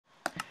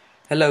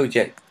Hello,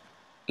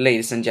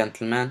 ladies and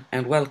gentlemen,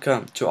 and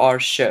welcome to our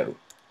show.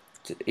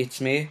 It's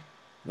me,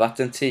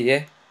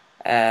 Vatten10,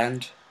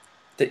 and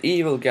the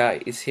evil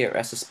guy is here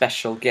as a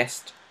special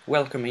guest.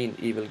 Welcome in,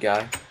 evil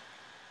guy.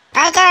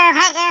 Thank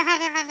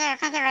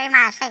you very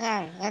much.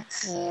 Thank you.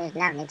 It's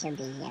lovely to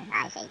be here,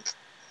 I think.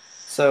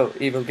 So,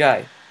 evil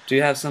guy, do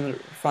you have some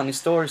funny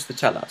stories to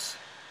tell us?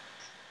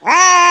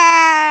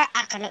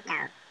 Actually,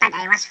 no. But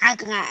I was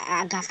fighting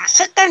against a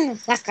chicken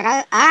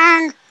yesterday,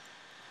 and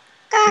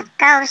that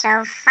goes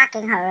so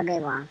fucking horribly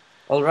wrong.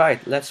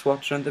 Alright, let's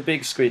watch on the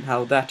big screen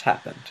how that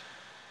happened.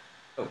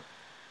 Oh.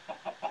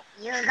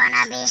 You're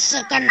gonna be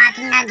chicken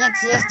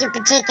McNuggets, you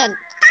stupid chicken.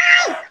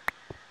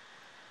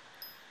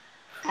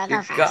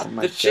 You got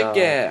the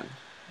chicken!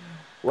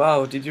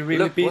 Wow, did you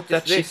really beat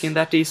that chicken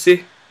that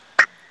easy?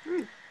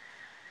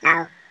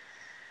 No.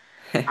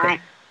 Or,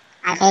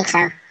 I think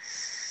so.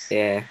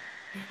 Yeah.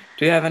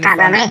 Do you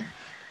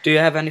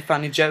have any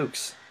funny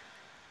jokes?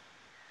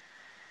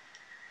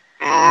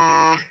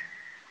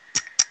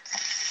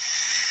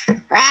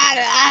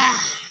 Well,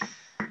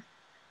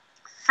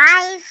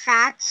 5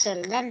 fat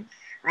children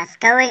was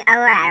going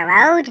over a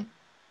road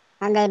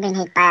and they've been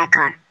hit by a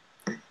car.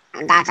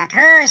 And that's a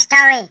true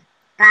story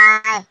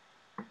what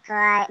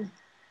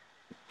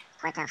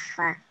the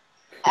fuck?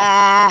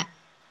 By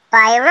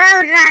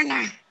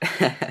Roadrunner.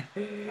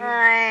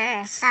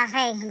 Or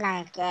something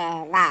like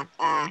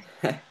that.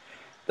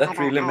 That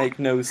really make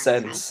no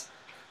sense.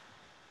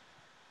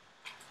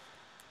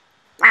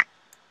 What?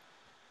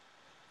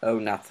 Oh,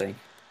 nothing.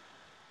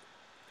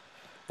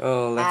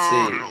 Oh, let's see.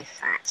 I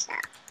thought so.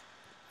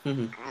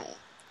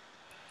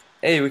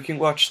 Hey, we can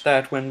watch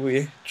that when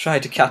we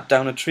tried to cut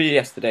down a tree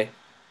yesterday.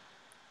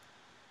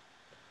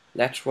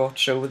 Let's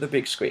watch over the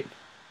big screen.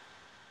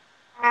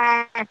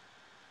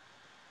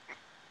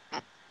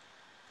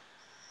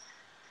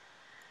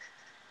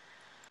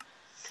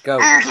 Go.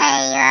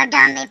 Okay, you're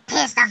done me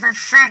pissed off a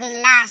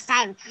fucking last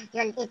time.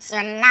 It's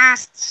your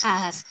last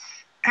chance.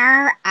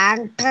 Go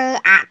and pee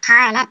at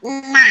toilet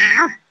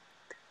now.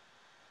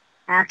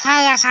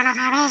 Okay, you son of a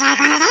bitch, I'm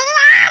gonna take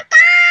it out.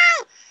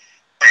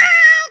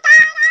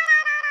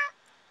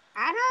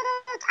 I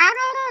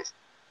made it.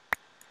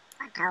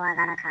 But how I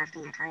got a cough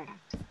in a toilet?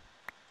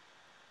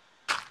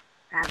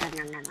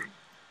 Problem number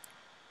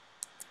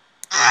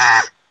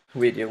 1.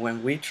 Video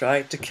when we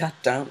tried to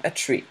cut down a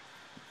tree.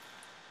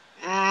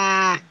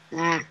 And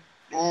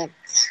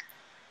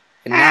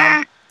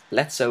now,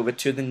 let's over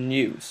to the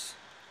news,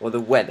 or the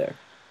weather.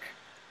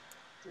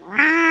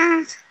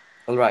 What?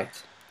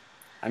 Alright,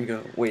 I'm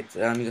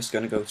just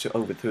gonna go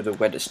over to the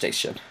weather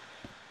station.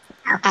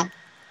 Okay.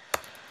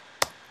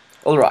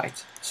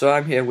 Alright, so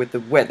I'm here with the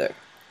weather.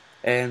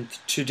 And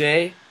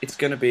today, it's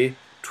gonna be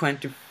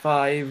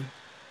 25...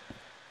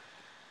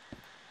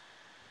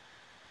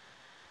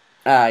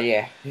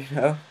 yeah, you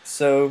know,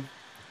 so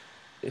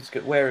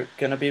we're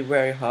gonna be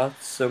very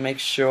hot, so make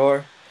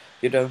sure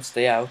you don't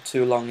stay out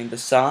too long in the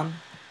sun.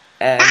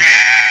 And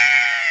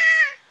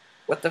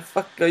what the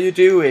fuck are you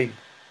doing?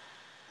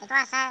 It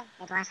was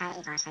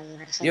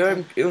a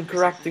You're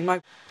interrupting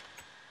my...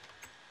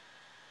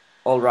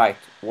 Alright,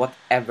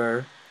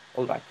 whatever.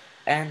 Alright,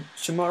 and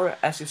tomorrow,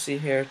 as you see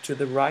here to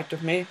the right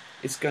of me,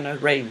 it's gonna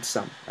rain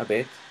a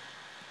bit.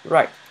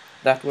 Right,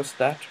 that was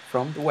that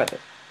from the weather.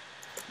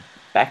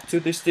 Back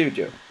to the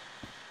studio.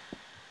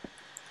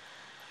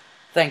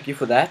 Thank you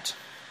for that.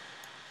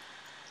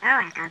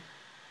 You're welcome.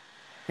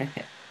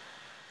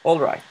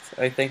 Alright,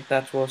 I think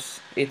that was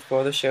it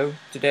for the show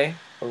today,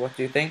 or what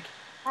do you think?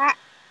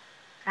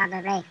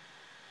 Probably.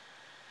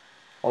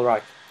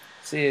 Alright,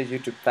 see you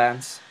YouTube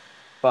fans.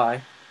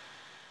 Bye.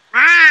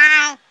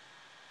 Bye!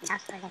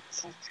 Don't forget to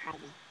subscribe.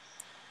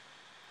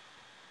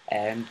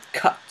 And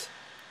cut.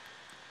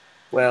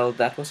 Well,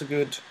 that was a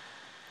good...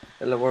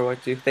 Or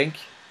what do you think?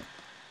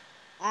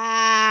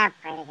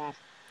 Pretty good.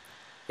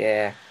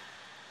 Yeah.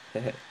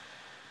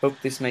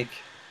 Hope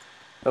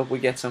we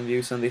get some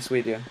views on this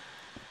video.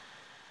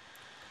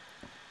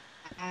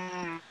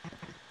 Yeah.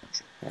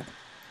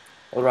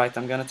 Alright,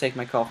 I'm gonna take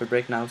my coffee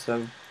break now,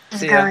 so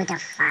It's going to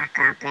fuck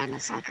up in a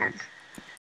second.